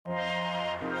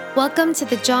Welcome to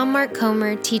the John Mark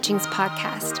Comer Teachings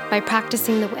Podcast by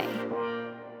Practicing the Way.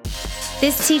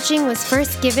 This teaching was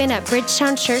first given at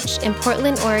Bridgetown Church in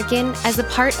Portland, Oregon as a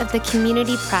part of the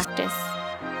community practice.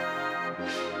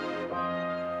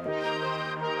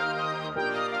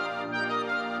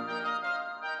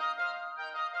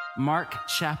 Mark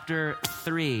chapter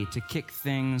 3 to kick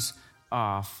things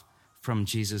off from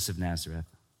Jesus of Nazareth.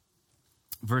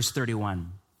 Verse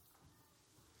 31.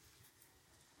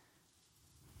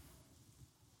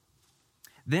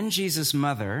 Then Jesus'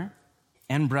 mother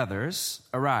and brothers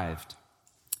arrived.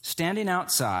 Standing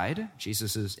outside,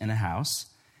 Jesus is in a house,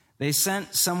 they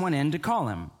sent someone in to call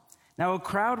him. Now a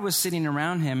crowd was sitting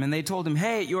around him, and they told him,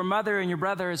 "Hey, your mother and your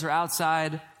brothers are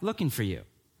outside looking for you."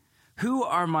 "Who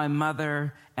are my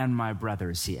mother and my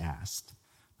brothers?" he asked.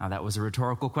 Now that was a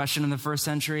rhetorical question in the first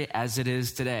century, as it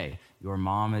is today. Your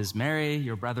mom is Mary,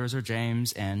 your brothers are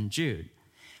James and Jude.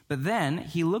 But then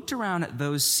he looked around at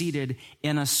those seated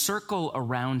in a circle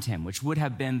around him, which would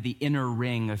have been the inner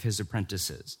ring of his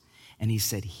apprentices. And he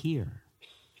said,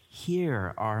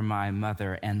 Here are my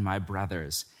mother and my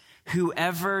brothers.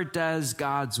 Whoever does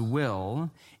God's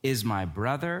will is my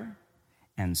brother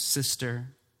and sister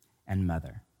and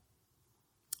mother."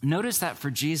 Notice that for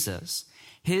Jesus,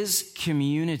 his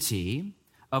community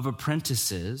of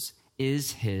apprentices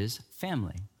is his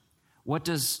family. What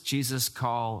does Jesus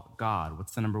call God?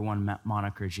 What's the number one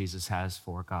moniker Jesus has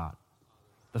for God?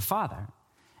 The Father.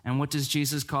 And what does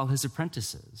Jesus call his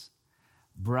apprentices?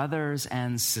 Brothers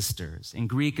and sisters. In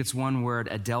Greek, it's one word,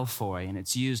 adelphoi, and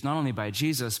it's used not only by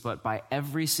Jesus, but by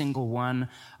every single one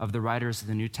of the writers of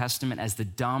the New Testament as the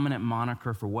dominant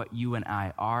moniker for what you and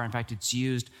I are. In fact, it's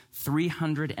used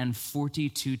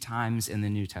 342 times in the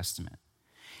New Testament.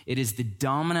 It is the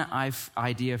dominant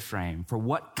idea frame for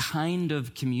what kind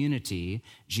of community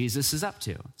Jesus is up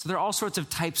to. So there are all sorts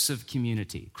of types of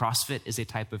community. CrossFit is a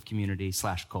type of community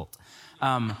 / cult.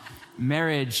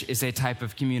 Marriage is a type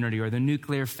of community, or the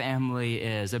nuclear family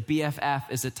is. A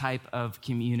BFF is a type of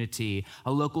community.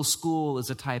 A local school is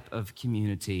a type of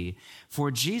community. For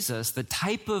Jesus, the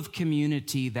type of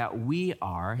community that we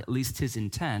are, at least his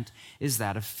intent, is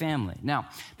that of family. Now,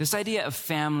 this idea of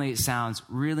family sounds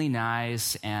really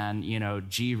nice and,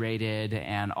 G-rated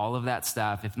and all of that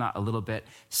stuff, if not a little bit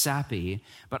sappy.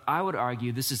 But I would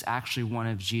argue this is actually one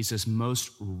of Jesus'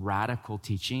 most radical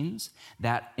teachings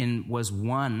that was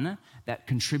one that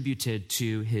contributed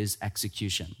to his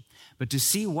execution. But to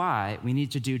see why, we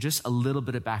need to do just a little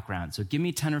bit of background. So give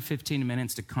me 10 or 15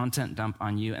 minutes to content dump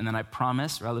on you, and then I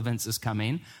promise relevance is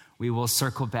coming. We will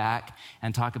circle back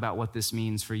and talk about what this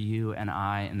means for you and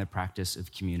I in the practice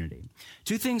of community.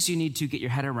 Two things you need to get your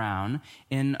head around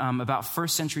in about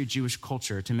first century Jewish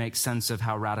culture to make sense of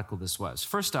how radical this was.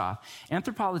 First off,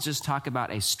 anthropologists talk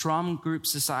about a strong group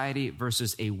society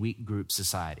versus a weak group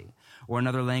society. Or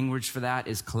another language for that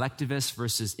is collectivist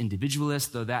versus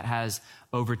individualist, though that has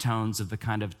overtones of the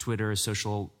kind of Twitter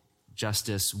social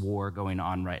justice war going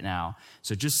on right now.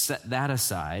 So just set that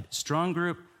aside. Strong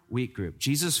group, weak group.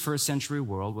 Jesus' first century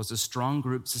world was a strong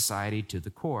group society to the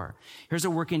core. Here's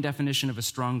a working definition of a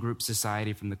strong group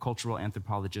society from the cultural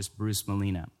anthropologist Bruce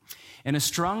Molina. In a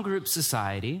strong group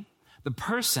society, the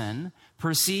person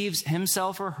perceives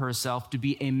himself or herself to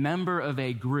be a member of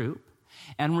a group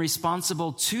and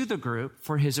responsible to the group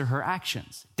for his or her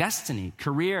actions, destiny,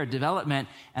 career, development,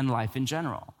 and life in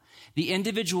general. The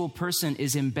individual person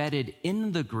is embedded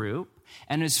in the group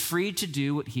and is free to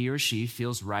do what he or she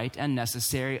feels right and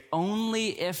necessary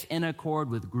only if in accord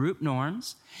with group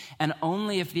norms and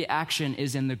only if the action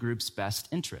is in the group's best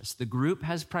interest. The group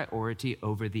has priority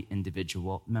over the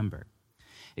individual member.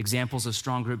 Examples of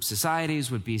strong group societies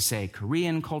would be, say,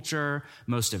 Korean culture,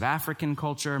 most of African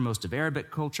culture, most of Arabic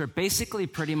culture, basically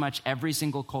pretty much every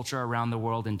single culture around the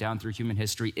world and down through human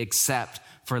history, except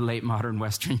for late modern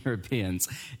Western Europeans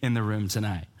in the room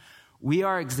tonight. We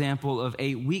are an example of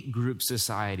a weak group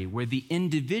society where the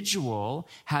individual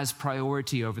has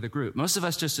priority over the group. Most of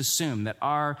us just assume that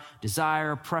our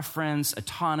desire, preference,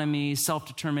 autonomy,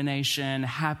 self-determination,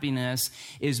 happiness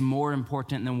is more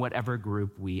important than whatever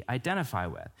group we identify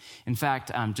with. In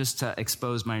fact, just to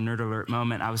expose my nerd alert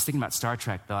moment, I was thinking about Star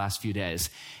Trek the last few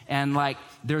days. And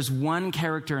there's one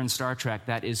character in Star Trek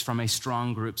that is from a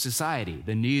strong group society.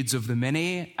 The needs of the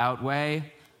many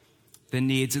outweigh the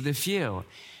needs of the few.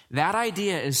 That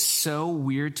idea is so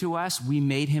weird to us, we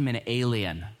made him an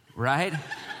alien, right?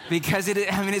 Because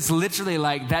it's literally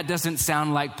that doesn't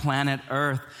sound like planet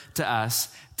Earth to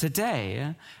us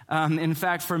today. In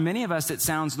fact, for many of us, it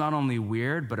sounds not only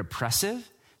weird, but oppressive.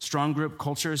 Strong group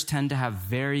cultures tend to have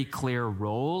very clear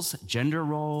roles, gender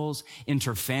roles,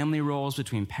 interfamily roles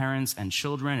between parents and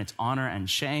children. It's honor and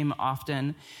shame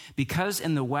often. Because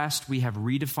in the West, we have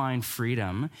redefined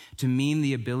freedom to mean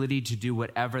the ability to do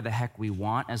whatever the heck we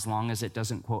want as long as it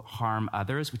doesn't, quote, harm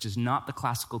others, which is not the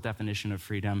classical definition of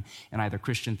freedom in either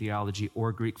Christian theology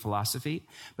or Greek philosophy.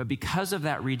 But because of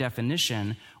that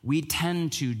redefinition, we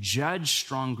tend to judge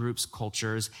strong groups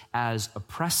cultures as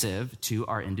oppressive to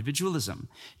our individualism.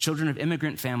 Children of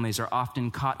immigrant families are often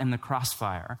caught in the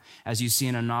crossfire, as you see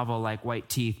in a novel like White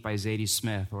Teeth by Zadie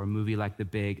Smith or a movie like The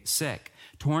Big Sick,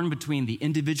 torn between the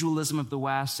individualism of the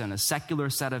West and a secular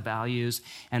set of values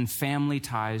and family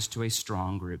ties to a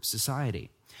strong group society.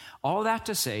 All that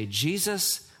to say,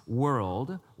 Jesus'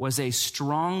 world was a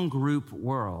strong group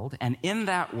world, and in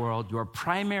that world, your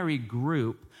primary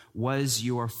group was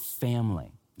your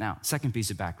family. Now, second piece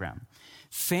of background.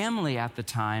 Family at the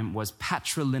time was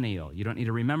patrilineal. You don't need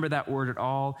to remember that word at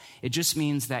all. It just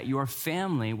means that your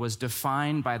family was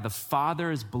defined by the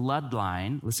father's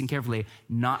bloodline, listen carefully,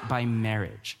 not by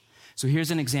marriage. So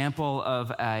here's an example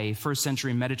of a first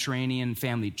century Mediterranean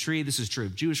family tree. This is true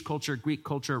of Jewish culture, Greek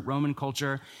culture, Roman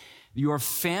culture. Your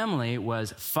family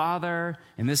was father,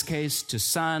 in this case, to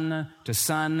son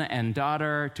and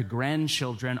daughter, to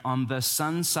grandchildren on the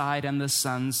son side and the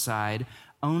son side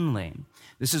only.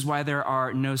 This is why there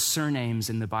are no surnames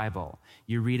in the Bible.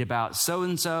 You read about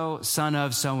so-and-so, son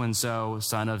of so-and-so,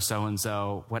 son of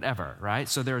so-and-so, whatever, right?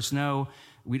 So there's no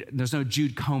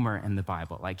Jude Comer in the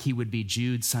Bible. Like he would be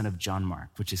Jude, son of John Mark,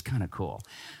 which is kind of cool.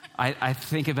 I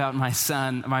think about my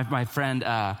friend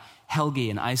Helgi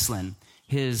in Iceland.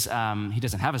 He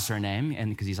doesn't have a surname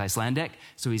and because he's Icelandic,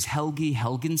 so he's Helgi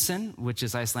Helginsson, which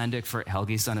is Icelandic for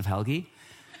Helgi, son of Helgi.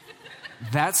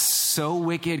 That's so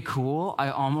wicked cool. I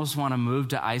almost want to move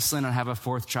to Iceland and have a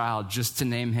fourth child just to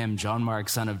name him John Mark,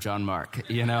 son of John Mark,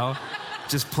 you know?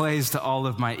 Just plays to all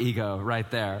of my ego right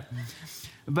there.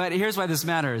 But here's why this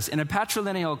matters. In a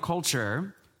patrilineal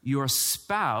culture, your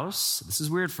spouse, this is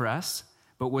weird for us,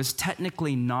 but was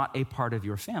technically not a part of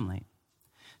your family.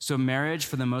 So marriage,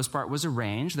 for the most part, was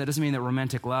arranged. That doesn't mean that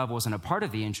romantic love wasn't a part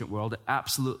of the ancient world. It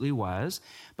absolutely was.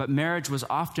 But marriage was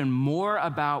often more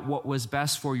about what was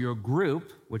best for your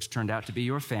group, which turned out to be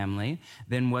your family,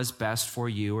 than was best for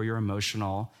you or your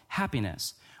emotional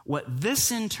happiness. What this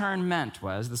in turn meant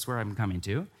was, this is where I'm coming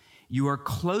to, your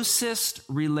closest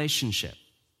relationship,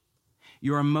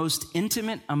 your most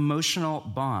intimate emotional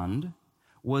bond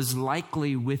was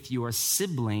likely with your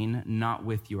sibling, not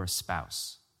with your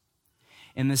spouse.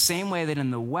 In the same way that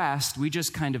in the West, we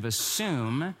just kind of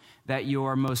assume that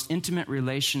your most intimate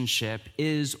relationship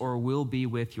is or will be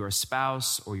with your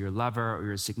spouse or your lover or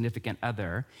your significant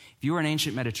other. If you were an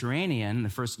ancient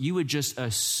Mediterranean, you would just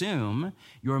assume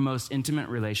your most intimate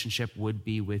relationship would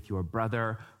be with your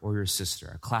brother or your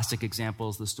sister. A classic example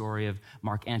is the story of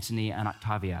Mark Antony and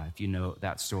Octavia, if you know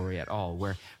that story at all,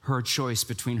 where her choice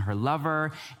between her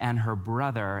lover and her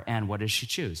brother, and what does she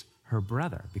choose? Her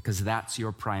brother, because that's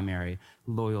your primary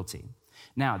loyalty.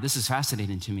 Now, this is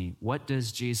fascinating to me. What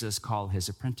does Jesus call his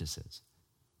apprentices?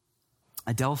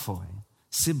 Adelphoi,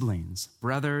 siblings,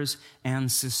 brothers and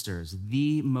sisters,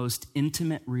 the most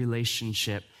intimate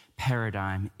relationship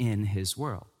paradigm in his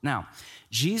world. Now,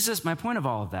 my point of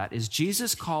all of that is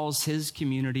Jesus calls his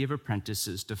community of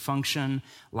apprentices to function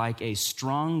like a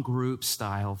strong group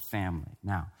style family.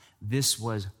 Now, this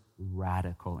was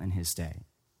radical in his day.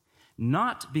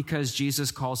 Not because Jesus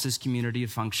calls his community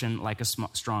to function like a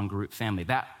strong group family.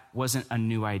 That wasn't a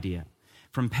new idea.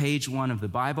 From page 1 of the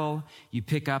Bible, you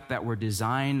pick up that we're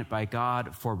designed by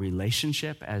God for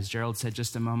relationship. As Gerald said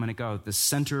just a moment ago, the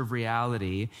center of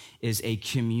reality is a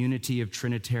community of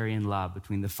Trinitarian love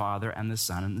between the Father and the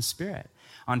Son and the Spirit.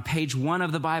 On page 1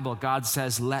 of the Bible, God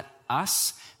says, let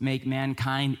us make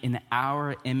mankind in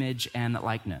our image and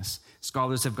likeness.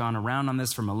 Scholars have gone around on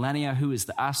this for millennia. Who is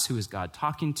the us? Who is God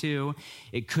talking to?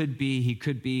 He could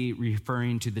be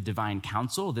referring to the divine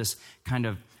council, this kind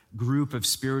of group of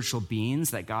spiritual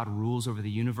beings that God rules over the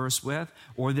universe with.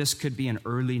 Or this could be an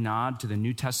early nod to the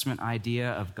New Testament idea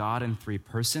of God in 3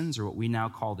 persons, or what we now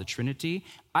call the Trinity.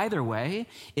 Either way,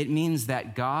 it means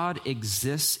that God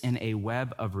exists in a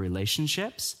web of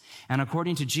relationships, and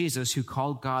according to Jesus, who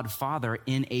called God Father,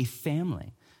 in a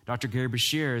family. Dr. Gary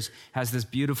Breshears has this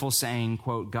beautiful saying,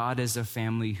 quote, God is a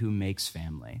family who makes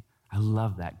family. I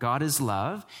love that. God is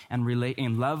love,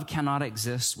 and love cannot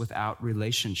exist without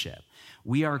relationship.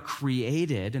 We are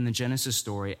created in the Genesis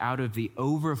story out of the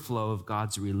overflow of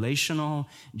God's relational,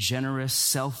 generous,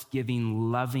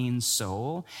 self-giving, loving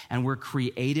soul. And we're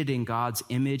created in God's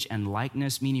image and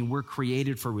likeness, meaning we're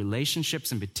created for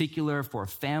relationships, in particular for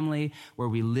family, where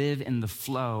we live in the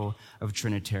flow of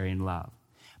Trinitarian love.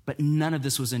 But none of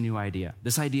this was a new idea.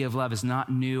 This idea of love is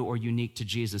not new or unique to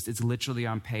Jesus. It's literally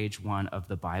on page 1 of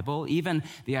the Bible. Even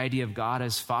the idea of God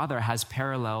as Father has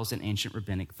parallels in ancient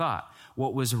rabbinic thought.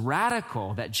 What was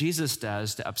radical that Jesus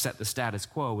does to upset the status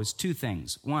quo was 2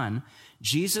 things. 1,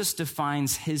 Jesus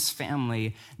defines his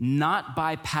family not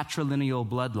by patrilineal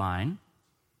bloodline,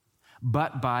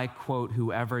 but by, quote,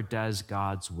 whoever does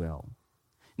God's will.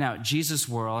 Now, Jesus'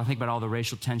 world, I think about all the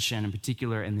racial tension, in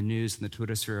particular in the news and the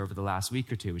Twitter sphere over the last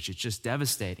week or two, which is just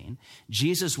devastating.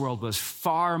 Jesus' world was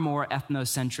far more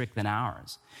ethnocentric than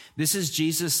ours. This is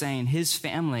Jesus saying his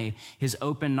family is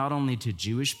open not only to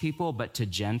Jewish people, but to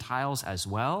Gentiles as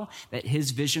well, that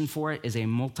his vision for it is a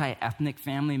multi-ethnic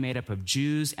family made up of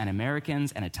Jews and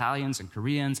Americans and Italians and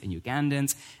Koreans and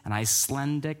Ugandans and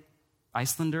Icelandic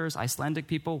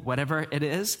people, whatever it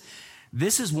is.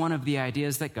 This is one of the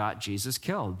ideas that got Jesus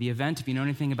killed. The event, if you know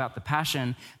anything about the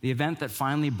Passion, the event that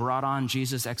finally brought on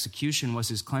Jesus' execution was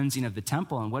his cleansing of the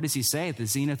temple. And what does he say at the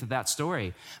zenith of that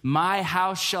story? My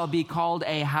house shall be called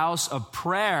a house of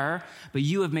prayer, but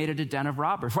you have made it a den of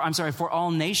robbers. For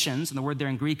all nations, and the word there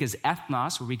in Greek is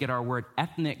ethnos, where we get our word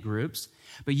ethnic groups,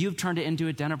 but you've turned it into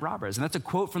a den of robbers. And that's a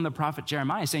quote from the prophet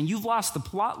Jeremiah saying, you've lost the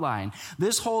plot line.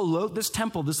 This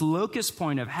temple, this locus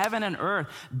point of heaven and earth,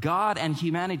 God and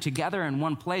humanity together in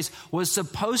one place, was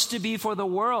supposed to be for the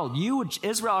world. You,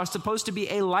 Israel, are supposed to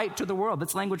be a light to the world.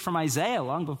 That's language from Isaiah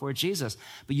long before Jesus.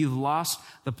 But you've lost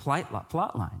the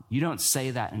plot line. You don't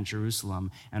say that in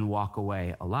Jerusalem and walk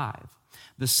away alive.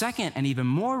 The second and even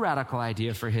more radical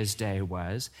idea for his day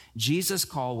was Jesus'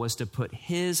 call was to put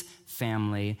his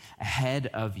family ahead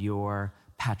of your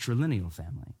patrilineal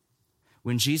family.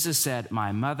 When Jesus said,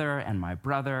 my mother and my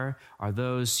brother are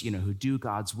those, who do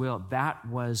God's will, that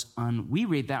was, we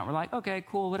read that and we're like, okay,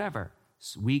 cool, whatever.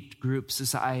 Weak group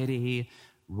society,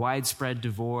 widespread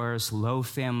divorce, low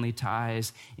family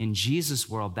ties. In Jesus'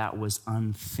 world, that was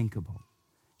unthinkable.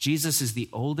 Jesus is the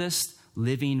oldest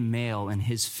living male in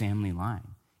his family line.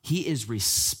 He is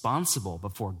responsible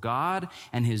before God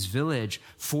and his village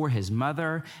for his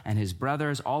mother and his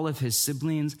brothers, all of his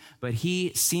siblings, but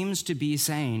he seems to be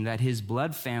saying that his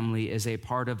blood family is a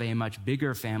part of a much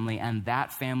bigger family, and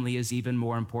that family is even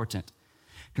more important.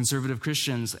 Conservative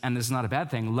Christians, and this is not a bad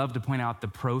thing, love to point out the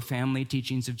pro-family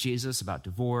teachings of Jesus about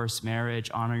divorce, marriage,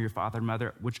 honor your father and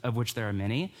mother, of which there are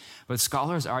many. But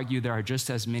scholars argue there are just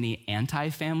as many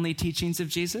anti-family teachings of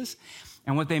Jesus.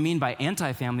 And what they mean by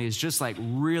anti-family is just like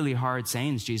really hard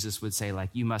sayings Jesus would say, like,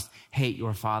 you must hate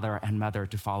your father and mother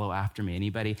to follow after me.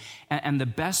 Anybody? And the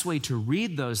best way to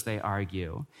read those, they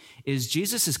argue, is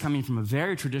Jesus is coming from a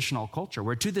very traditional culture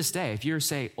where to this day, if you're,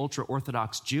 say,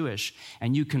 ultra-Orthodox Jewish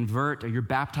and you convert or you're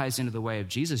baptized into the way of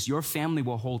Jesus, your family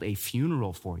will hold a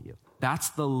funeral for you. That's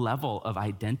the level of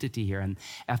identity here in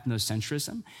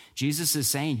ethnocentrism. Jesus is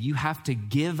saying you have to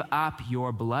give up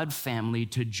your blood family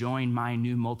to join my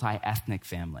new multi-ethnic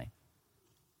family.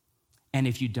 And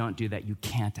if you don't do that, you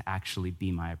can't actually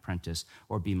be my apprentice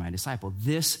or be my disciple.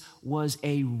 This was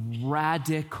a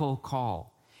radical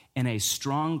call in a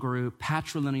strong group,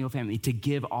 patrilineal family, to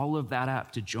give all of that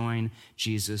up to join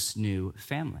Jesus' new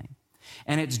family.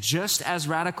 And it's just as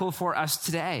radical for us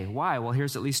today. Why? Well,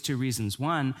 here's at least 2 reasons.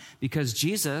 1, because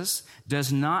Jesus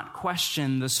does not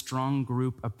question the strong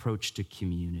group approach to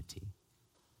community.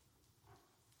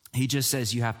 He just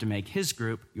says you have to make his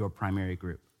group your primary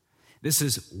group. This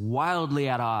is wildly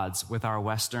at odds with our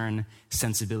Western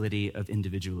sensibility of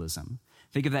individualism.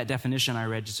 Think of that definition I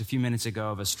read just a few minutes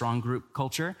ago of a strong group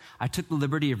culture. I took the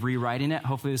liberty of rewriting it.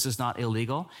 Hopefully this is not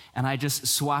illegal. And I just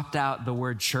swapped out the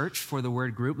word church for the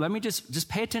word group. Let me just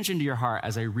pay attention to your heart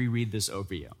as I reread this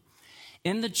over you.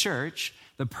 In the church,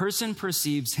 the person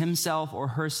perceives himself or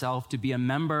herself to be a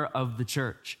member of the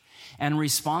church and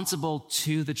responsible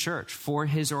to the church for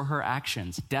his or her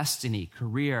actions, destiny,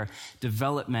 career,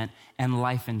 development, and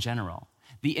life in general.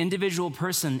 The individual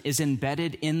person is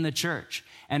embedded in the church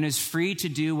and is free to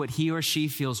do what he or she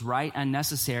feels right and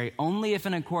necessary only if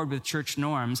in accord with church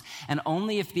norms and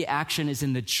only if the action is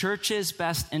in the church's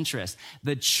best interest.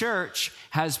 The church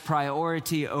has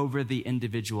priority over the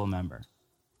individual member.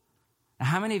 Now,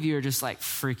 how many of you are just like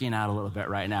freaking out a little bit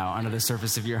right now under the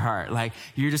surface of your heart? Like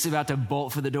you're just about to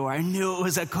bolt for the door. I knew it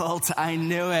was a cult. I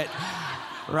knew it.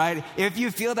 Right? If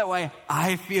you feel that way,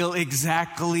 I feel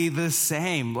exactly the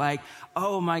same. Like,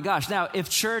 oh my gosh. Now, if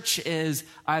church is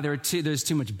either there's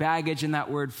too much baggage in that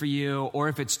word for you, or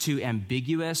if it's too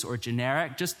ambiguous or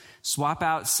generic, just swap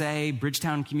out, say,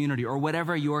 Bridgetown Community, or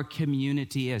whatever your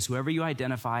community is, whoever you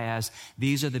identify as,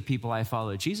 these are the people I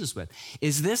follow Jesus with.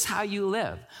 Is this how you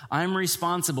live? I'm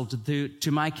responsible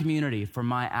to my community for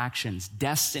my actions,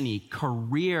 destiny,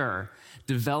 career,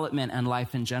 development, and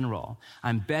life in general.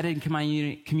 I'm embedded in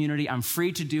my community. I'm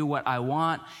free to do what I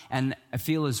want and I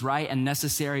feel is right and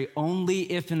necessary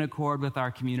only if in accord with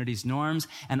our community's norms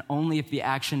and only if the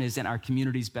action is in our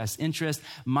community's best interest.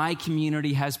 My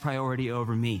community has priority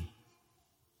over me.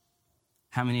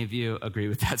 How many of you agree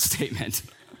with that statement?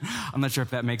 I'm not sure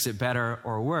if that makes it better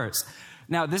or worse.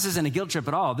 Now, this isn't a guilt trip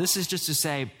at all. This is just to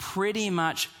say pretty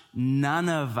much none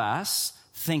of us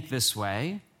think this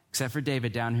way, except for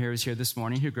David down here who's here this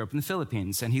morning who grew up in the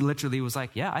Philippines. And he literally was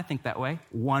like, yeah, I think that way.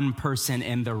 One person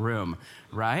in the room,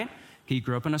 right? He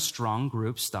grew up in a strong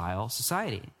group style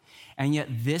society. And yet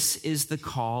this is the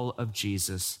call of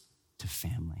Jesus to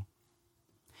family.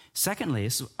 Secondly,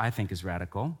 this I think is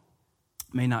radical,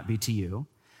 may not be to you,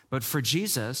 but for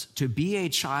Jesus, to be a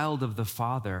child of the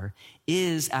Father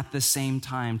is at the same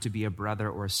time to be a brother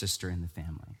or sister in the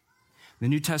family. The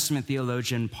New Testament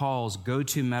theologian Paul's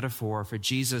go-to metaphor for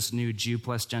Jesus' new Jew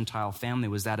plus Gentile family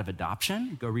was that of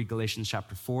adoption. Go read Galatians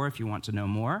chapter 4 if you want to know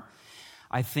more.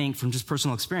 I think from just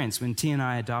personal experience, when T and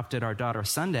I adopted our daughter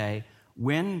Sunday,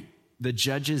 when the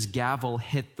judge's gavel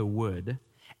hit the wood,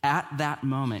 at that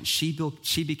moment,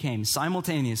 she became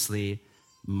simultaneously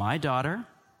my daughter,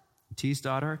 T's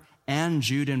daughter, and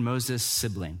Jude and Moses'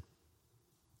 sibling,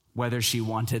 whether she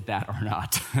wanted that or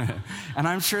not. And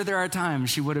I'm sure there are times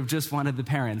she would have just wanted the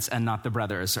parents and not the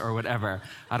brothers or whatever.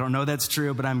 I don't know that's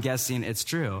true, but I'm guessing it's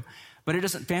true. But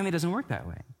family doesn't work that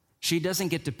way. She doesn't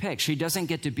get to pick. She doesn't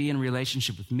get to be in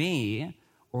relationship with me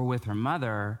or with her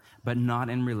mother, but not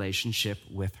in relationship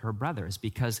with her brothers,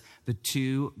 because the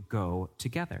two go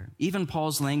together. Even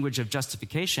Paul's language of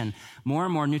justification, more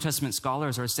and more New Testament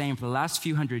scholars are saying for the last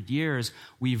few hundred years,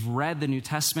 we've read the New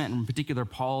Testament, in particular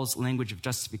Paul's language of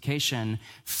justification,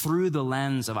 through the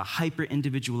lens of a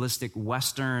hyper-individualistic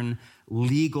Western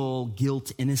legal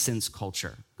guilt innocence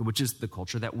culture, which is the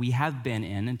culture that we have been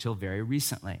in until very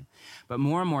recently. But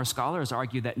more and more scholars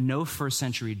argue that no first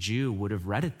century Jew would have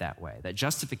read it that way, that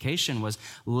justification was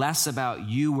less about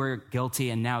you were guilty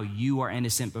and now you are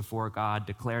innocent before God,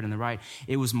 declared in the right.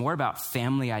 It was more about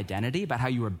family identity, about how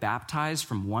you were baptized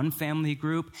from one family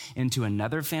group into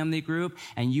another family group,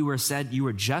 and you were said you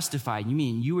were justified. You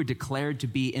mean you were declared to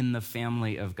be in the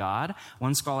family of God.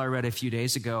 One scholar I read a few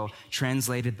days ago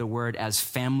translated the word as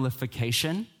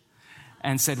familification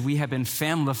and said, we have been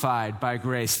familified by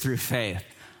grace through faith.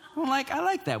 I'm like, I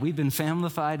like that. We've been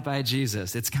familified by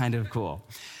Jesus. It's kind of cool.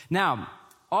 Now,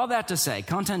 all that to say,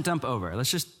 content dump over.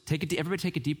 Let's just everybody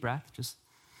take a deep breath.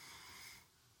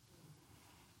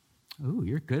 Ooh,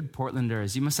 you're good,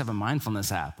 Portlanders. You must have a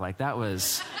mindfulness app.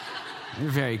 You're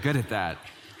very good at that.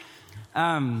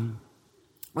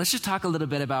 Let's just talk a little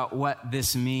bit about what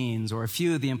this means, or a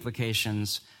few of the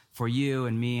implications for you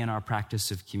and me in our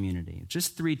practice of community.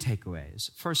 Just 3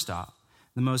 takeaways. First off,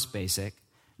 the most basic,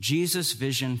 Jesus'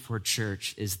 vision for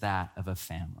church is that of a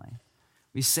family.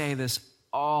 We say this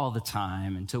all the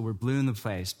time until we're blue in the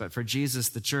face, but for Jesus,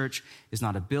 the church is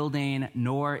not a building,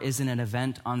 nor is it an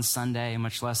event on Sunday,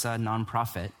 much less a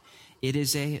nonprofit. It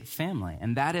is a family,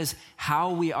 and that is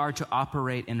how we are to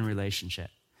operate in relationship.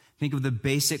 Think of the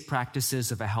basic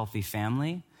practices of a healthy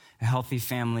family. A healthy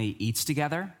family eats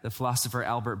together. The philosopher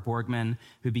Albert Borgman,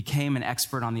 who became an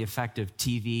expert on the effect of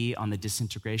TV on the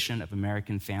disintegration of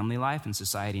American family life and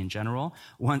society in general,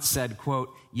 once said, quote,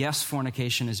 yes,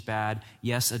 fornication is bad.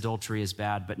 Yes, adultery is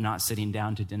bad, but not sitting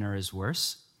down to dinner is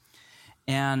worse.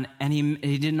 And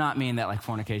he did not mean that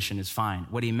fornication is fine.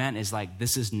 What he meant is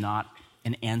this is not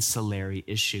an ancillary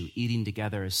issue. Eating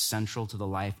together is central to the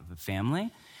life of a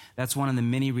family. That's one of the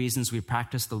many reasons we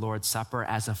practice the Lord's Supper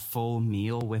as a full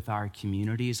meal with our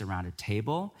communities around a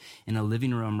table in a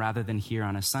living room rather than here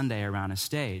on a Sunday around a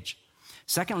stage.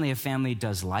 Secondly, a family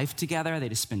does life together. They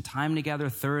just spend time together.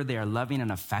 Third, they are loving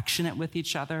and affectionate with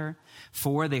each other.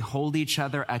 4, they hold each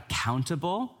other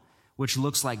accountable, which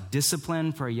looks like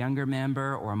discipline for a younger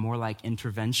member or more like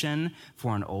intervention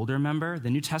for an older member. The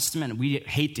New Testament, we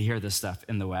hate to hear this stuff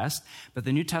in the West, but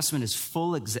the New Testament is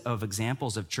full of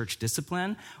examples of church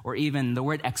discipline, or even the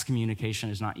word excommunication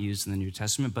is not used in the New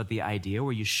Testament, but the idea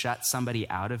where you shut somebody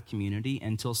out of community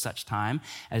until such time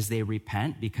as they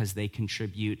repent because they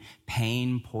contribute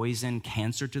pain, poison,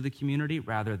 cancer to the community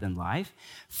rather than life.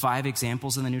 5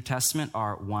 examples in the New Testament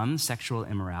are 1, sexual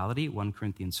immorality, 1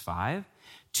 Corinthians 5.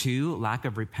 2, lack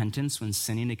of repentance when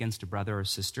sinning against a brother or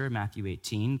sister, Matthew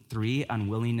 18. 3,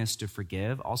 unwillingness to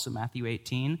forgive, also Matthew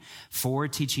 18. 4,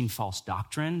 teaching false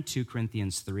doctrine, 2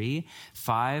 Corinthians 3.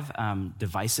 5,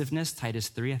 divisiveness, Titus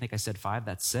 3. I think I said 5,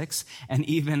 that's 6. And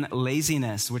even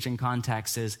laziness, which in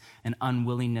context is an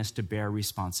unwillingness to bear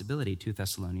responsibility, 2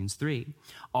 Thessalonians 3.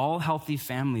 All healthy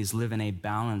families live in a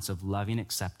balance of loving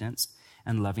acceptance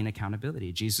and loving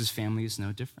accountability. Jesus' family is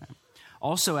no different.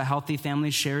 Also, a healthy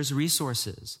family shares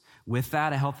resources. With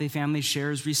that, a healthy family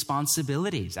shares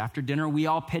responsibilities. After dinner, we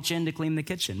all pitch in to clean the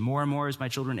kitchen. More and more as my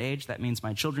children age, that means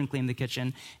my children clean the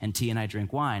kitchen and T and I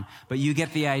drink wine. But you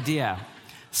get the idea.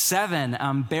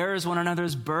 7, bears one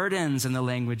another's burdens in the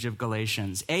language of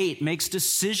Galatians. 8, makes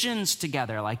decisions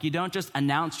together. Like you don't just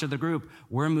announce to the group,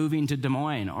 we're moving to Des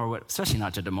Moines, or what, especially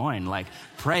not to Des Moines, like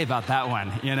pray about that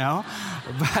one, you know?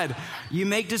 But you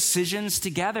make decisions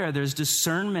together. There's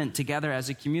discernment together as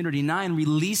a community. 9,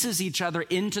 releases each other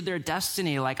into their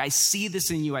destiny. Like I see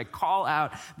this in you. I call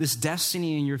out this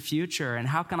destiny in your future. And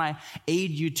how can I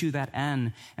aid you to that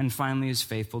end? And finally is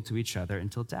faithful to each other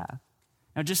until death.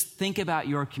 Now just think about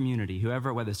your community,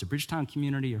 whoever, whether it's a Bridgetown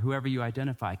community or whoever you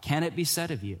identify. Can it be said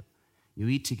of you? You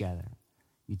eat together.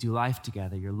 You do life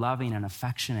together. You're loving and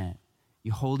affectionate.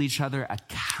 You hold each other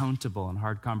accountable in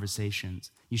hard conversations.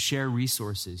 You share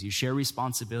resources. You share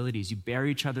responsibilities. You bear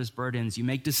each other's burdens. You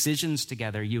make decisions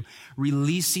together. You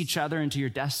release each other into your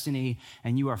destiny,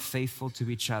 and you are faithful to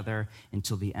each other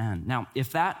until the end. Now,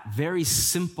 if that very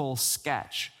simple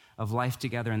sketch of life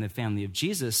together in the family of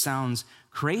Jesus sounds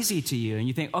crazy to you, and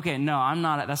you think, okay, no,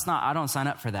 I don't sign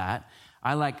up for that.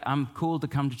 I'm cool to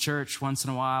come to church once in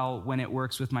a while when it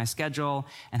works with my schedule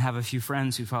and have a few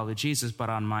friends who follow Jesus, but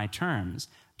on my terms.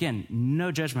 Again,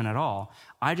 no judgment at all.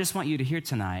 I just want you to hear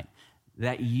tonight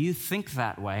that you think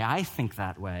that way, I think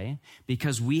that way,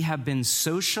 because we have been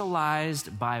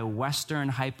socialized by Western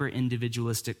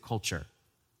hyper-individualistic culture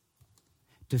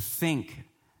to think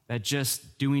that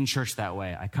just doing church that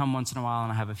way, I come once in a while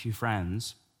and I have a few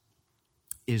friends,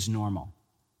 is normal.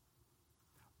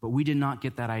 But we did not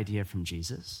get that idea from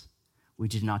Jesus. We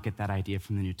did not get that idea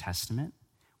from the New Testament.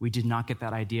 We did not get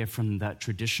that idea from the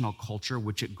traditional culture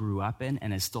which it grew up in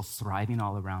and is still thriving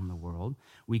all around the world.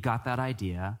 We got that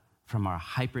idea from our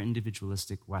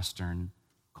hyper-individualistic Western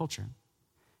culture.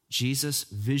 Jesus'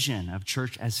 vision of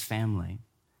church as family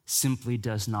simply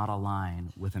does not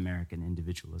align with American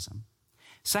individualism.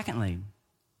 Secondly,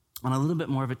 on a little bit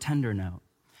more of a tender note,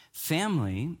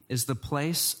 family is the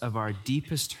place of our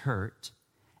deepest hurt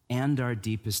and our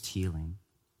deepest healing.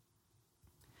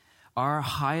 Our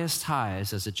highest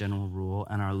highs, as a general rule,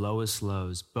 and our lowest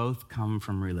lows both come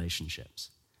from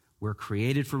relationships. We're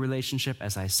created for relationship,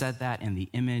 as I said that, in the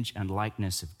image and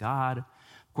likeness of God.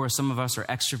 Of course, some of us are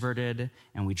extroverted,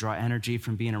 and we draw energy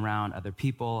from being around other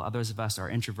people. Others of us are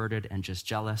introverted and just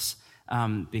jealous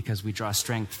because we draw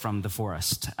strength from the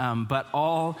forest. But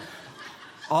all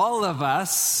of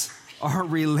us are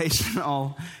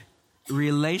relational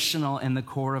in the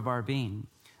core of our being.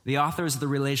 The authors of The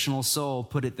Relational Soul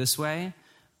put it this way: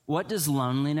 what does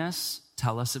loneliness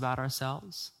tell us about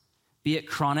ourselves? Be it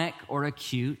chronic or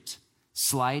acute,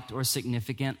 slight or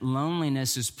significant,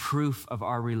 loneliness is proof of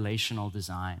our relational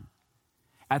design.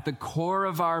 At the core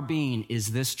of our being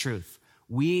is this truth: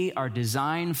 we are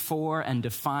designed for and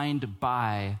defined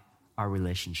by our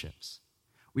relationships.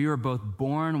 We were both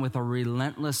born with a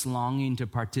relentless longing to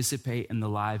participate in the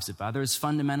lives of others.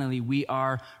 Fundamentally, we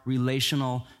are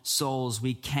relational souls.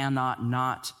 We cannot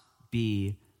not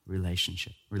be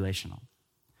relational.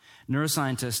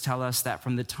 Neuroscientists tell us that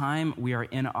from the time we are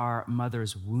in our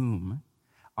mother's womb,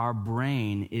 our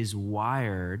brain is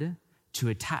wired to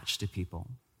attach to people.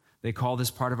 They call this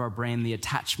part of our brain the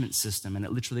attachment system, and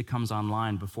it literally comes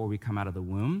online before we come out of the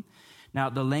womb. Now,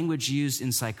 the language used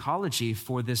in psychology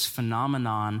for this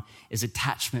phenomenon is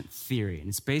attachment theory. And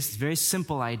it's based, very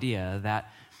simple idea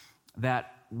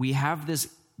that we have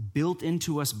this built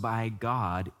into us by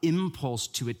God impulse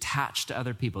to attach to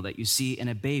other people that you see in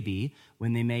a baby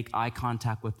when they make eye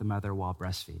contact with the mother while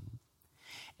breastfeeding.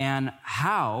 And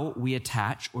how we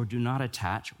attach or do not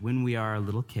attach when we are a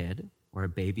little kid, or a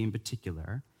baby in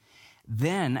particular,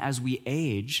 then as we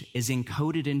age is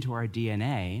encoded into our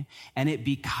DNA, and it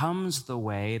becomes the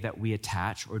way that we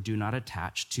attach or do not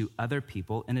attach to other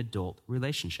people in adult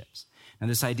relationships. Now,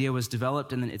 this idea was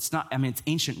developed, and it's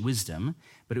ancient wisdom,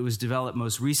 but it was developed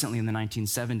most recently in the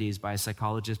 1970s by a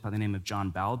psychologist by the name of John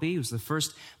Bowlby, who was the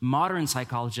first modern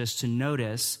psychologist to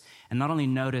notice and not only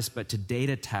notice, but to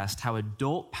data test how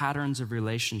adult patterns of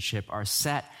relationship are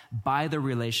set by the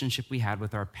relationship we had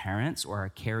with our parents or our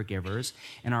caregivers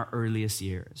in our earliest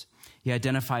years. He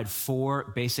identified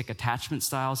 4 basic attachment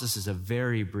styles. This is a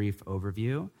very brief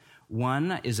overview.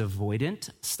 One is avoidant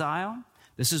style.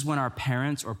 This is when our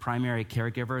parents or primary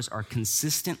caregivers are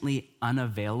consistently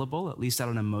unavailable, at least at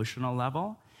an emotional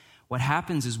level. What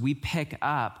happens is we pick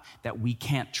up that we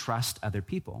can't trust other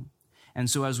people. And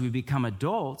so as we become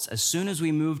adults, as soon as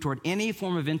we move toward any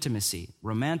form of intimacy,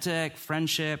 romantic,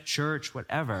 friendship, church,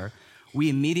 whatever, we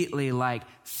immediately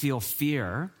feel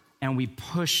fear and we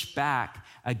push back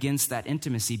against that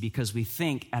intimacy because we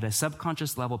think at a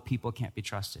subconscious level people can't be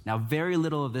trusted. Now, very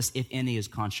little of this, if any, is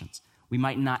conscience. We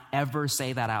might not ever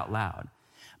say that out loud.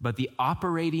 But the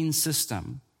operating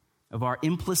system of our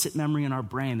implicit memory in our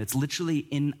brain that's literally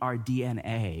in our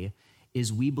DNA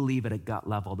is we believe at a gut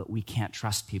level that we can't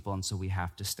trust people, and so we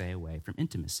have to stay away from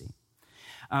intimacy.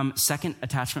 Second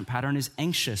attachment pattern is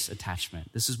anxious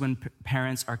attachment. This is when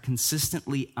parents are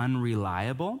consistently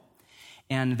unreliable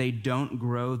and they don't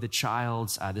grow the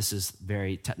child's, this is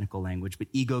very technical language, but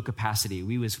ego capacity.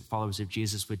 We as followers of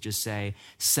Jesus would just say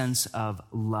sense of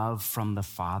love from the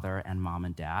father and mom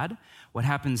and dad. What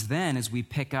happens then is we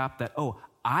pick up that,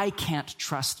 I can't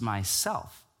trust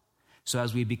myself. So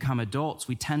as we become adults,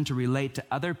 we tend to relate to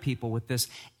other people with this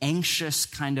anxious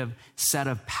kind of set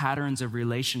of patterns of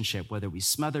relationship, whether we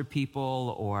smother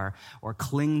people or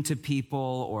cling to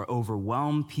people or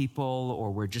overwhelm people,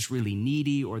 or we're just really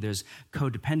needy, or there's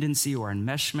codependency or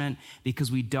enmeshment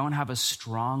because we don't have a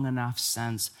strong enough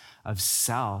sense of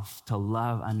self to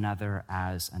love another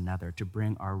as another, to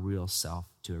bring our real self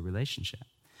to a relationship.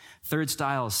 Third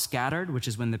style is scattered, which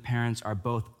is when the parents are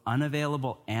both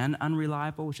unavailable and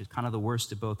unreliable, which is kind of the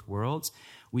worst of both worlds.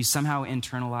 We somehow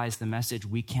internalize the message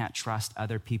we can't trust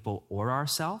other people or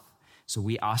ourselves, so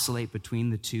we oscillate between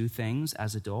the two things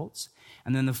as adults.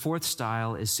 And then the fourth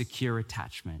style is secure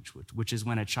attachment, which is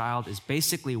when a child is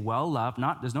basically well-loved.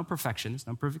 There's no perfection, there's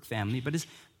no perfect family, but is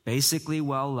basically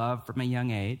well-loved from a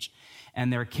young age,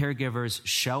 and their caregivers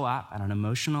show up at an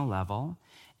emotional level,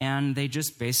 and they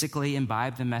just basically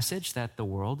imbibe the message that the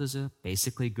world is a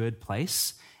basically good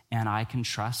place, and I can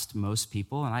trust most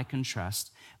people, and I can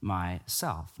trust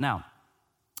myself. Now,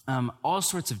 all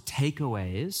sorts of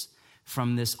takeaways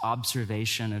from this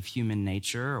observation of human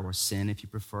nature, or sin if you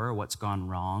prefer, or what's gone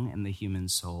wrong in the human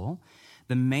soul.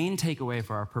 The main takeaway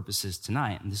for our purposes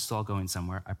tonight, and this is all going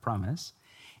somewhere, I promise,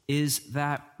 is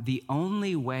that the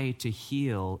only way to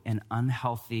heal an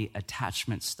unhealthy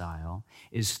attachment style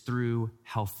is through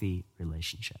healthy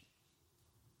relationship.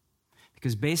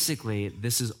 Because basically,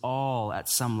 this is all at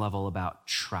some level about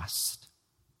trust.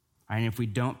 And if we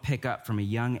don't pick up from a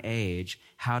young age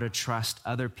how to trust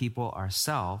other people,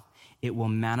 ourselves, it will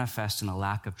manifest in a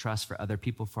lack of trust for other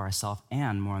people, for ourselves,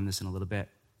 and more on this in a little bit,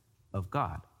 of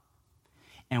God.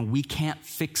 And we can't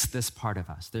fix this part of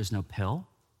us. There's no pill.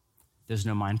 There's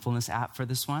no mindfulness app for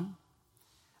this one.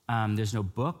 There's no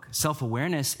book.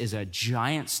 Self-awareness is a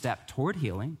giant step toward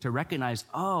healing, to recognize,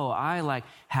 I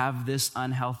have this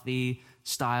unhealthy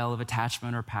style of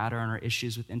attachment or pattern or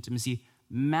issues with intimacy.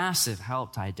 Massive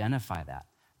help to identify that,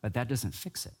 but that doesn't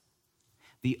fix it.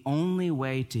 The only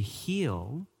way to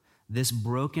heal this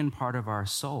broken part of our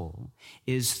soul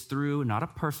is through not a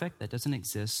perfect, that doesn't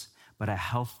exist, but a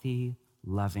healthy,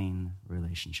 loving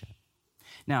relationship.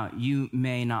 Now, you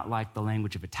may not like the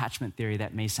language of attachment theory.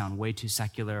 That may sound way too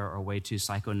secular or way too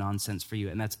psycho-nonsense for you,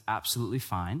 and that's absolutely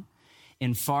fine.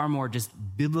 In far more just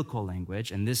biblical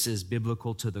language, and this is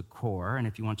biblical to the core, and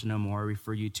if you want to know more, I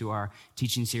refer you to our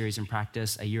teaching series and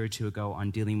practice a year or two ago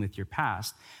on dealing with your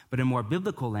past. But in more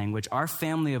biblical language, our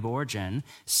family of origin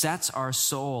sets our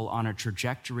soul on a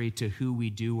trajectory to who we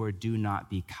do or do not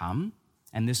become.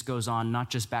 And this goes on not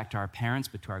just back to our parents,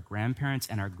 but to our grandparents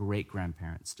and our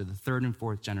great-grandparents. To the third and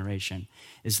fourth generation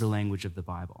is the language of the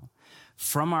Bible.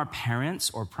 From our parents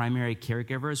or primary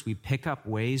caregivers, we pick up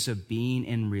ways of being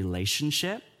in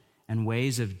relationship and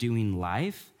ways of doing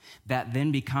life that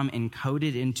then become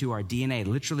encoded into our DNA,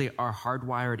 literally are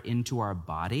hardwired into our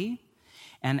body.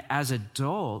 And as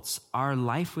adults, our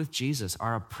life with Jesus,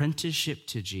 our apprenticeship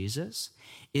to Jesus,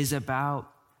 is about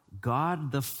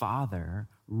God the Father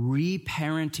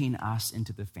reparenting us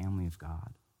into the family of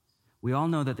God. We all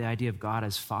know that the idea of God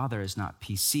as Father is not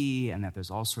PC, and that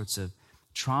there's all sorts of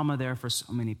trauma there for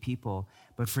so many people.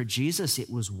 But for Jesus, it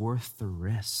was worth the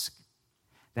risk.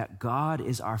 that God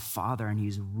is our Father and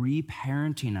he's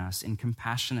reparenting us in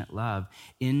compassionate love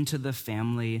into the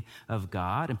family of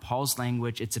God. In Paul's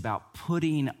language, it's about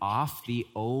putting off the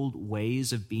old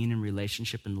ways of being in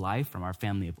relationship in life from our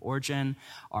family of origin,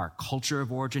 our culture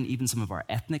of origin, even some of our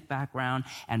ethnic background,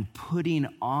 and putting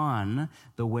on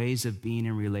the ways of being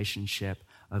in relationship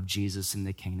of Jesus in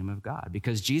the kingdom of God.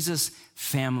 Because Jesus'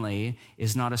 family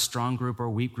is not a strong group or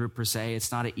weak group per se. It's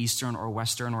not an Eastern or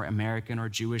Western or American or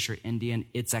Jewish or Indian.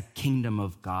 It's a kingdom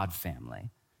of God family.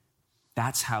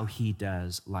 That's how he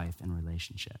does life and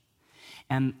relationship.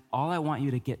 And all I want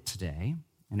you to get today,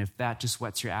 and if that just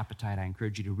whets your appetite, I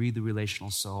encourage you to read The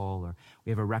Relational Soul, or we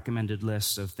have a recommended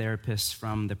list of therapists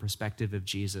from the perspective of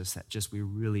Jesus that just we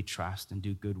really trust and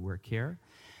do good work here.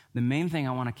 The main thing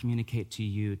I want to communicate to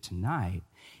you tonight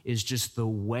is just the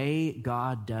way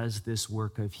God does this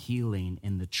work of healing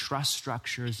in the trust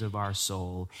structures of our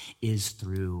soul is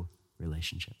through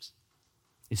relationships.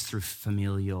 It's through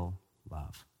familial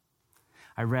love.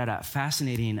 I read a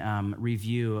fascinating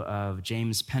review of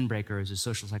James Penbreaker's, a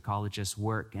social psychologist's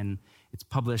work, and it's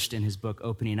published in his book,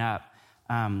 Opening Up.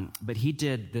 But he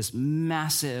did this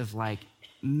massive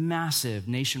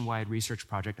nationwide research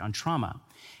project on trauma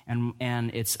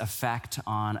and its effect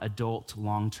on adult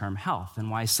long-term health,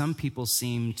 and why some people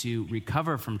seem to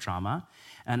recover from trauma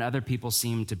and other people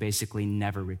seem to basically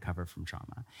never recover from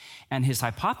trauma. And his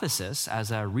hypothesis as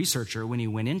a researcher when he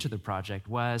went into the project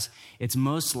was it's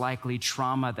most likely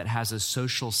trauma that has a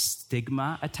social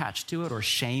stigma attached to it or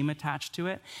shame attached to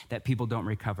it that people don't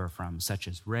recover from, such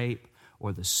as rape,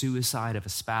 or the suicide of a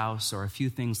spouse, or a few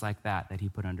things like that he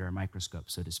put under a microscope,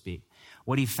 so to speak.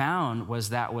 What he found was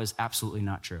that was absolutely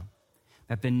not true.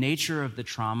 That the nature of the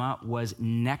trauma was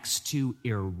next to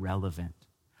irrelevant.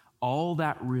 All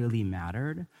that really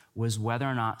mattered was whether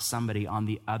or not somebody on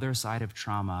the other side of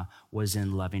trauma was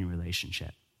in loving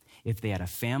relationship. If they had a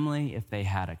family, if they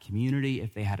had a community,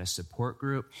 if they had a support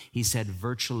group, he said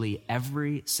virtually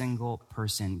every single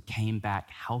person came back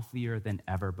healthier than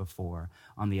ever before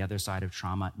on the other side of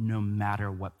trauma, no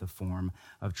matter what the form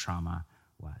of trauma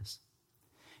was.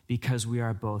 Because we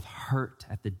are both hurt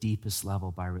at the deepest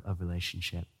level of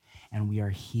relationship, and we are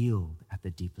healed at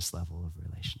the deepest level of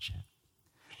relationship.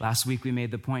 Last week we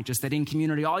made the point just that in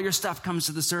community, all your stuff comes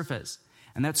to the surface.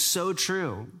 And that's so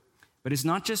true. But it's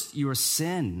not just your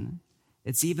sin,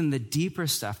 it's even the deeper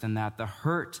stuff than that, the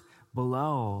hurt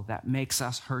below that makes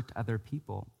us hurt other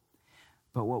people.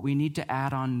 But what we need to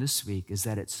add on this week is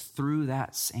that it's through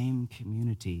that same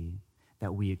community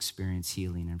that we experience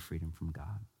healing and freedom from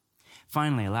God.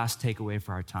 Finally, a last takeaway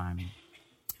for our time.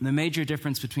 The major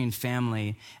difference between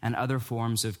family and other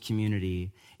forms of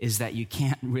community is that you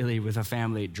can't really, with a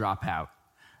family, drop out.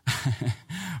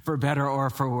 For better or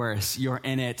for worse, you're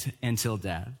in it until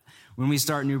death. When we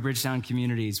start new Bridgetown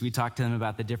communities, we talk to them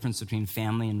about the difference between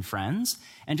family and friends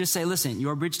and just say, listen,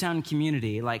 your Bridgetown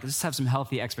community, let's have some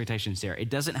healthy expectations here. It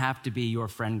doesn't have to be your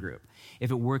friend group.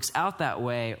 If it works out that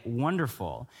way,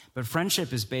 wonderful. But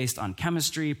friendship is based on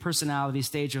chemistry, personality,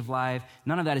 stage of life.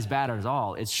 None of that is bad at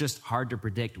all. It's just hard to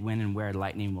predict when and where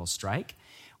lightning will strike.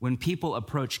 When people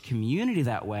approach community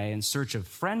that way in search of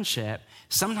friendship,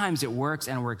 sometimes it works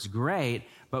and works great,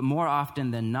 but more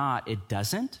often than not, it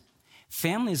doesn't.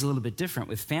 Family is a little bit different.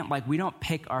 With we don't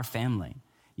pick our family.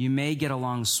 You may get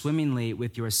along swimmingly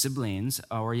with your siblings,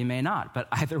 or you may not, but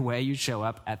either way, you show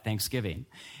up at Thanksgiving.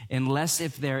 Unless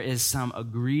if there is some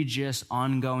egregious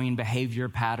ongoing behavior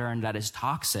pattern that is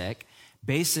toxic,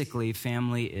 basically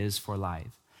family is for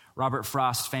life. Robert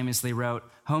Frost famously wrote,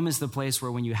 "Home is the place where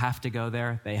when you have to go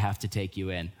there, they have to take you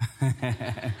in."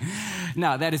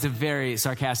 Now, that is a very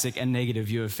sarcastic and negative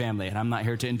view of family, and I'm not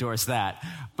here to endorse that.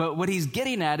 But what he's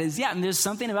getting at is, and there's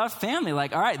something about family.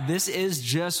 All right, this is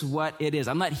just what it is.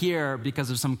 I'm not here because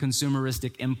of some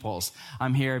consumeristic impulse.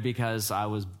 I'm here because I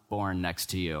was born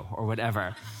next to you or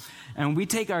whatever. And we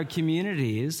take our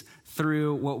communities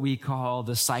through what we call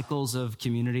the cycles of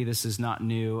community. This is not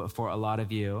new for a lot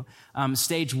of you.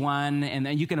 Stage one,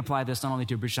 and you can apply this not only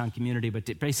to a Bridgetown community, but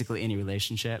to basically any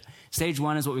relationship. Stage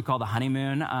one is what we call the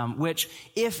honeymoon, which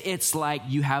if it's like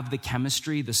you have the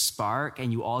chemistry, the spark,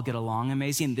 and you all get along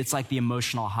amazing, it's like the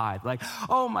emotional high. Like,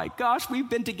 oh my gosh, we've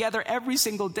been together every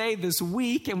single day this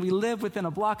week, and we live within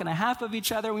a block and a half of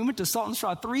each other. We went to Salt and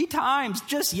Straw 3 times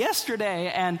just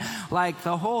yesterday, and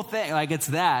the whole thing, it's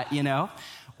that,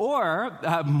 Or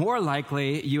more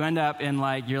likely, you end up in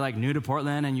you're new to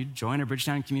Portland and you join a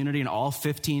Bridgetown community and all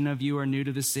 15 of you are new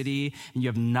to the city and you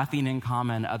have nothing in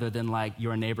common other than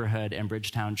your neighborhood and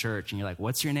Bridgetown Church. And you're like,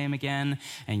 what's your name again?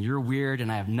 And you're weird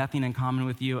and I have nothing in common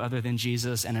with you other than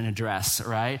Jesus and an address,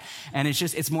 right? And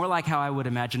it's more like how I would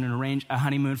imagine a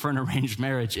honeymoon for an arranged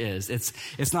marriage is.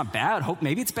 It's not bad.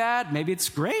 Maybe it's bad. Maybe it's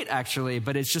great, actually,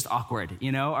 but it's just awkward,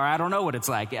 or I don't know what it's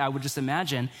like. I would just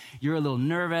imagine you're a little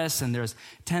nervous and there's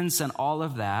tense and all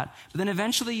of that. But then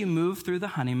eventually you move through the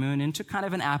honeymoon into kind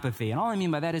of an apathy. And all I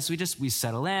mean by that is we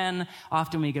settle in.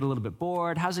 Often we get a little bit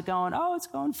bored. How's it going? Oh, it's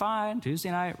going fine. Tuesday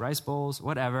night, rice bowls,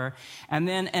 whatever. And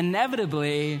then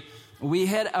inevitably, we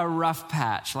hit a rough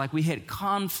patch, we hit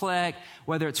conflict,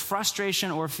 whether it's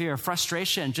frustration or fear.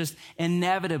 Frustration, just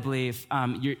inevitably,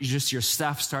 your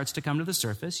stuff starts to come to the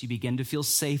surface. You begin to feel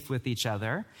safe with each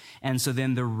other. And so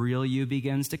then the real you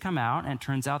begins to come out, and it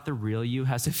turns out the real you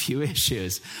has a few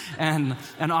issues. And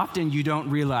often you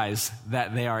don't realize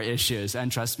that they are issues.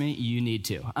 And trust me, you need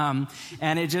to.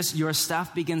 And your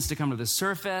stuff begins to come to the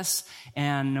surface,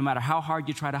 and no matter how hard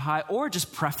you try to hide, or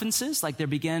just preferences,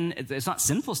 it's not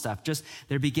sinful stuff,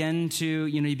 you begin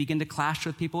to clash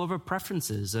with people over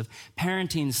preferences of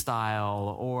parenting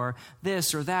style or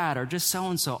this or that, or just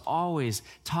so-and-so always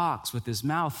talks with his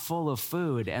mouth full of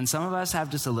food. And some of us have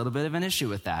just a little bit of an issue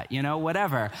with that,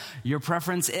 whatever. Your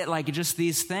preference, just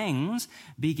these things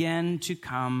begin to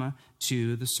come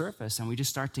to the surface, and we just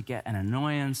start to get an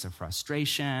annoyance, a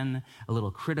frustration, a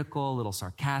little critical, a little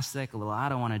sarcastic, a little, I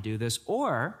don't want to do this,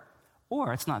 or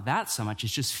it's not that so much,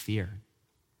 it's just fear.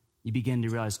 You begin to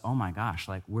realize, oh my gosh,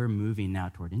 we're moving now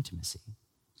toward intimacy.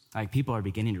 People are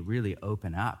beginning to really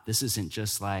open up. This isn't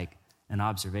just an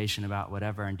observation about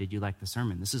whatever, and did you like the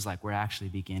sermon? This is we're actually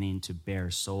beginning to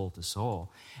bear soul to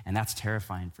soul. And that's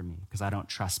terrifying for me because I don't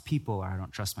trust people, or I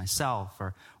don't trust myself,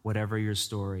 or whatever your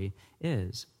story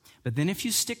is. But then if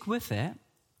you stick with it,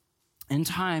 in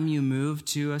time you move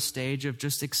to a stage of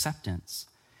just acceptance.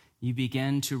 You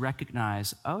begin to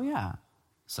recognize, oh yeah,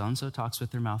 so-and-so talks with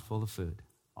their mouth full of food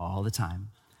all the time.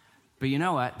 But you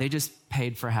know what? They just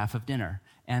paid for half of dinner,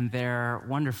 and they're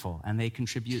wonderful, and they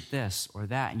contribute this or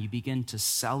that, and you begin to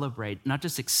celebrate, not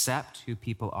just accept who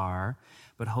people are,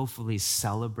 but hopefully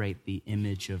celebrate the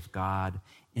image of God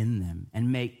in them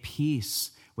and make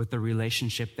peace with the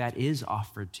relationship that is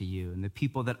offered to you and the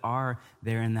people that are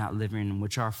there in that living room,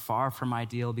 which are far from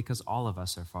ideal because all of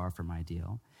us are far from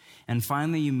ideal. And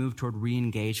finally, you move toward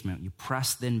re-engagement. You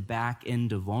press then back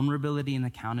into vulnerability and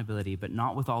accountability, but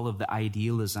not with all of the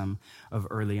idealism of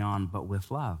early on, but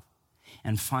with love.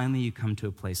 And finally, you come to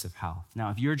a place of health. Now,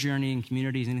 if your journey in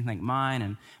community is anything like mine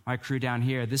and my crew down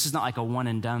here, this is not a one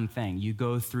and done thing. You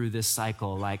go through this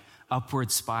cycle,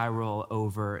 upward spiral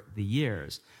over the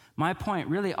years. My point,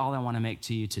 really all I want to make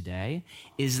to you today,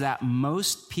 is that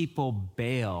most people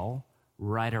bail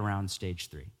right around stage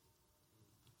 3.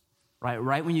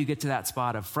 Right when you get to that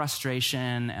spot of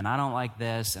frustration, and I don't like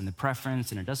this, and the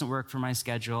preference, and it doesn't work for my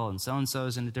schedule, and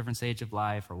so-and-so's in a different stage of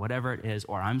life, or whatever it is,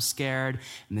 or I'm scared,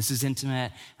 and this is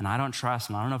intimate, and I don't trust,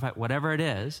 and I don't know whatever it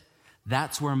is,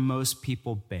 that's where most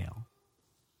people bail.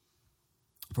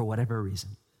 For whatever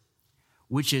reason.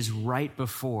 Which is right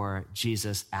before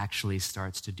Jesus actually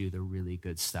starts to do the really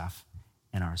good stuff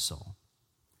in our soul.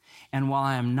 And while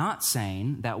I am not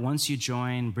saying that once you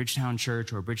join Bridgetown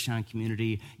Church or Bridgetown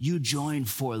Community, you join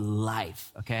for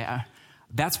life, okay?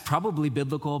 That's probably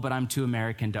biblical, but I'm too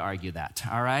American to argue that,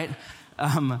 all right?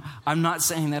 I'm not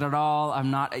saying that at all.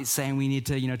 I'm not saying we need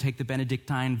to, take the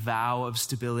Benedictine vow of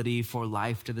stability for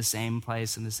life to the same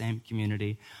place in the same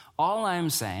community. All I'm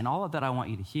saying, all of that I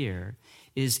want you to hear,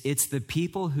 is it's the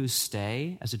people who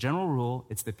stay, as a general rule,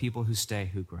 it's the people who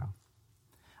stay who grow.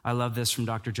 I love this from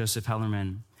Dr. Joseph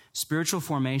Hellerman. Spiritual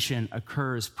formation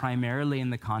occurs primarily in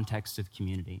the context of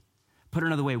community. Put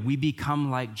another way, we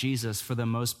become like Jesus for the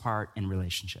most part in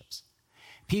relationships.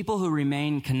 People who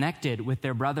remain connected with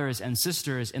their brothers and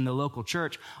sisters in the local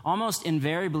church almost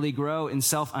invariably grow in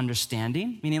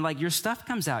self-understanding, meaning your stuff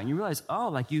comes out and you realize,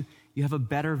 you have a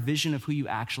better vision of who you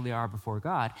actually are before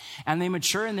God. And they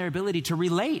mature in their ability to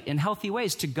relate in healthy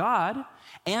ways to God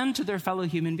and to their fellow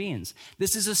human beings.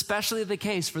 This is especially the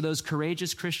case for those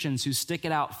courageous Christians who stick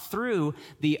it out through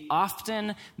the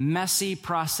often messy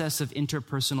process of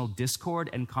interpersonal discord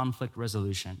and conflict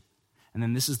resolution. And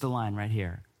then this is the line right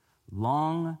here.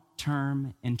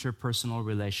 Long-term interpersonal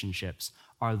relationships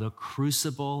are the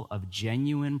crucible of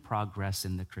genuine progress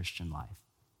in the Christian life.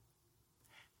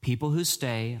 People who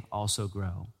stay also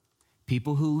grow.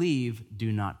 People who leave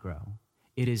do not grow.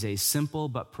 It is a simple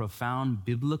but profound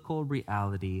biblical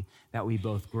reality that we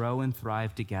both grow and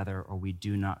thrive together, or we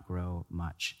do not grow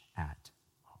much at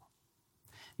all.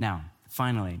 Now,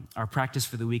 finally, our practice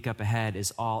for the week up ahead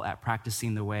is all at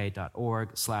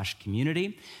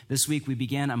practicingtheway.org/community. This week, we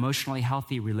began emotionally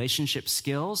healthy relationship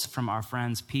skills from our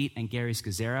friends Pete and Gary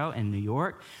Scazzaro in New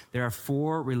York. There are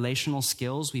 4 relational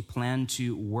skills we plan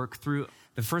to work through.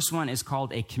 The first one is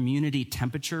called a community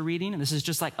temperature reading, and this is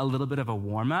just like a little bit of a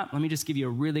warm-up. Let me just give you a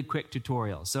really quick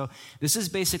tutorial. So this is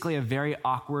basically a very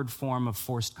awkward form of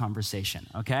forced conversation,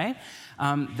 okay?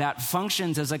 That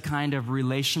functions as a kind of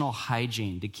relational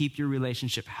hygiene to keep your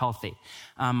relationship healthy.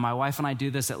 My wife and I do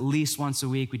this at least once a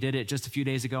week. We did it just a few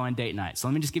days ago on date night. So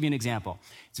let me just give you an example.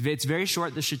 It's very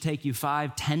short. This should take you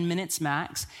 5-10 minutes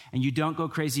max, and you don't go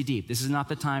crazy deep. This is not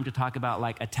the time to talk about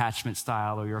like attachment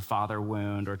style or your father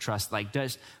wound or trust.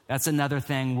 That's another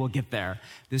thing. We'll get there.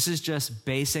 This is just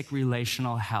basic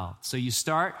relational health. So you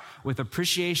start with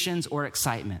appreciations or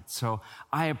excitement. So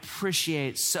I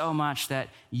appreciate so much that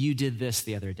you did this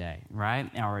the other day, right?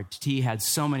 Or T had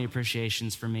so many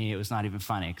appreciations for me, it was not even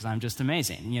funny because I'm just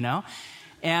amazing, you know?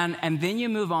 And then you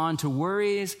move on to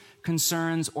worries,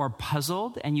 concerns, or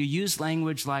puzzled, and you use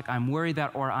language like I'm worried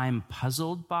that or I'm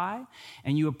puzzled by,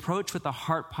 and you approach with a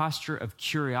heart posture of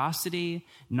curiosity,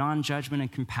 non-judgment,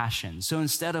 and compassion. So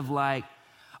instead of like,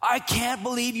 I can't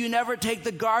believe you never take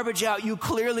the garbage out, you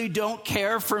clearly don't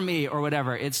care for me, or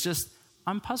whatever, it's just,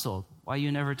 I'm puzzled why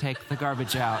you never take the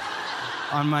garbage out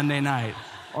on Monday night,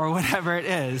 or whatever it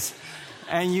is.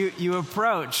 And you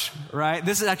approach, right?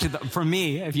 This is actually, for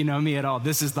me, if you know me at all,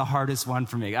 this is the hardest one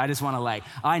for me. I just want to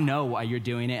I know why you're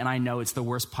doing it, and I know it's the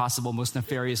worst possible, most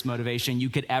nefarious motivation you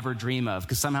could ever dream of,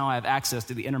 because somehow I have access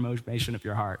to the inner motivation of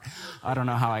your heart. I don't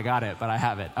know how I got it, but I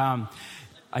have it.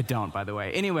 I don't, by the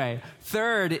way. Anyway,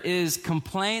 third is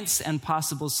complaints and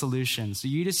possible solutions. So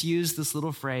you just use this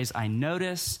little phrase, I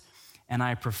notice and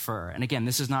I prefer. And again,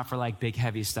 this is not for like big,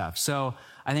 heavy stuff. So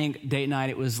I think date night,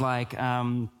 it was like...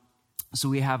 So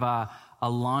we have a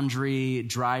laundry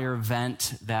dryer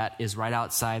vent that is right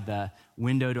outside the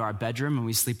window to our bedroom, and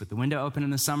we sleep with the window open in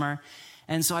the summer.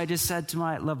 And so I just said to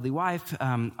my lovely wife,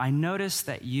 I noticed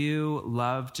that you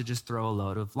love to just throw a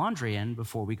load of laundry in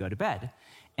before we go to bed.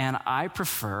 And I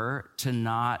prefer to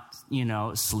not,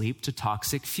 sleep to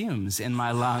toxic fumes in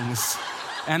my lungs.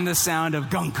 And the sound of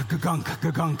gunk, gunk,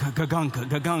 gunk,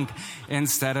 gunk, gunk,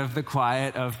 instead of the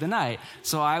quiet of the night.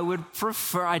 So I would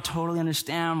prefer, I totally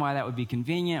understand why that would be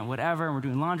convenient, whatever, and we're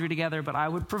doing laundry together, but I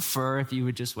would prefer if you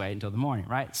would just wait until the morning,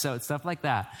 right? So it's stuff like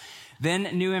that.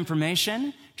 Then new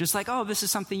information, just like, oh, this is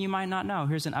something you might not know.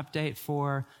 Here's an update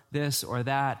for this or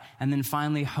that. And then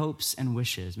finally, hopes and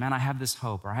wishes. Man, I have this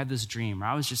hope, or I have this dream, or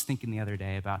I was just thinking the other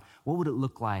day about what would it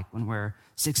look like when we're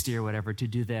 60 or whatever to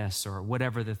do this, or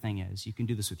whatever the thing is. You can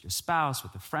do this with your spouse,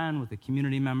 with a friend, with a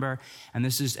community member. And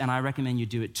I recommend you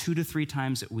do it 2 to 3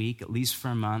 times a week, at least for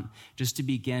a month, just to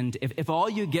begin to, if all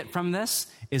you get from this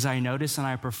is I notice and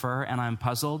I prefer and I'm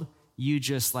puzzled, you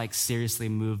just seriously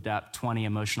moved up 20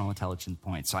 emotional intelligence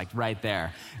points, right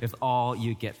there, if all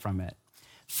you get from it.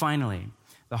 Finally,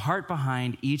 the heart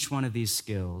behind each one of these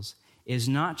skills is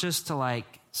not just to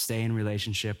stay in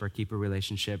relationship or keep a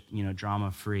relationship,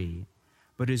 drama-free,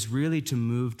 but is really to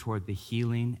move toward the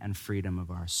healing and freedom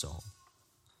of our soul.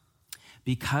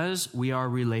 Because we are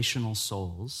relational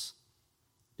souls,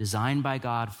 designed by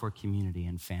God for community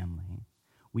and family,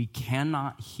 we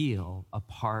cannot heal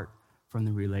apart from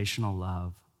the relational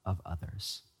love of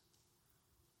others.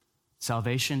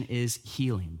 Salvation is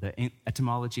healing. The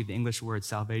etymology of the English word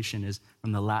salvation is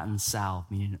from the Latin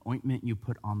salve, meaning an ointment you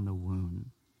put on the wound.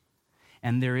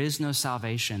 And there is no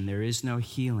salvation, there is no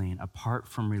healing apart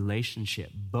from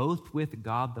relationship, both with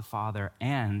God the Father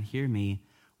and, hear me,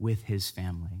 with his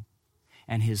family,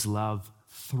 and his love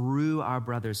through our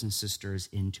brothers and sisters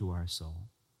into our soul.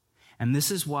 And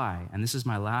this is why, and this is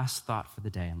my last thought for the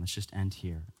day, and let's just end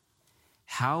here.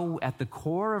 How, at the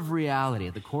core of reality,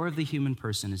 at the core of the human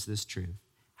person is this truth.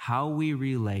 How we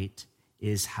relate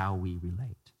is how we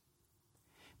relate.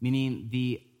 Meaning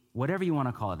whatever you want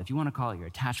to call it, if you want to call it your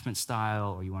attachment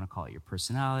style, or you want to call it your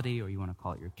personality, or you want to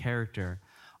call it your character,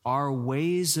 are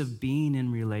ways of being in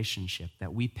relationship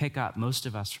that we pick up, most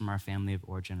of us, from our family of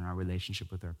origin and our relationship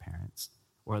with our parents,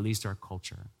 or at least our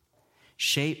culture,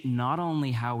 shape not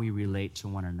only how we relate to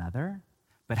one another,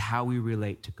 but how we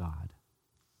relate to God.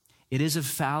 It is a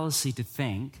fallacy to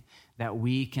think that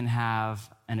we can have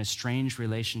an estranged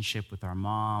relationship with our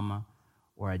mom,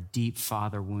 or a deep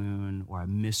father wound, or a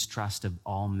mistrust of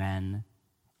all men,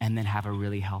 and then have a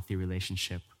really healthy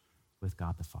relationship with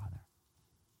God the Father.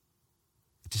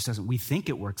 It just doesn't. We think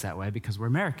it works that way because we're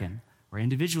American, we're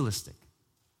individualistic,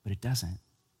 but it doesn't.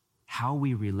 How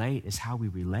we relate is how we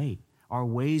relate. Our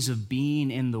ways of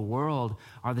being in the world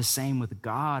are the same with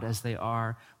God as they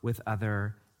are with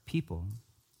other people.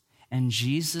 And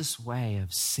Jesus' way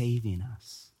of saving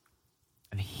us,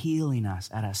 of healing us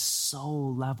at a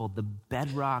soul level, the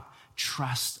bedrock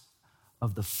trust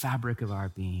of the fabric of our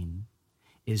being,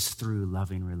 is through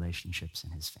loving relationships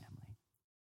in his family.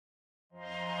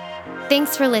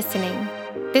 Thanks for listening.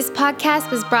 This podcast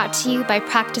was brought to you by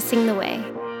Practicing the Way.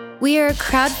 We are a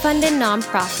crowdfunded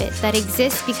nonprofit that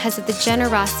exists because of the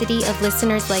generosity of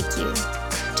listeners like you.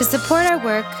 To support our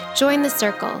work, join The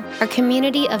Circle, our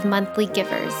community of monthly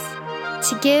givers.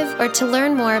 To give or to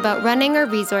learn more about running our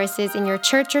resources in your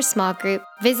church or small group,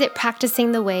 visit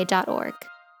practicingtheway.org.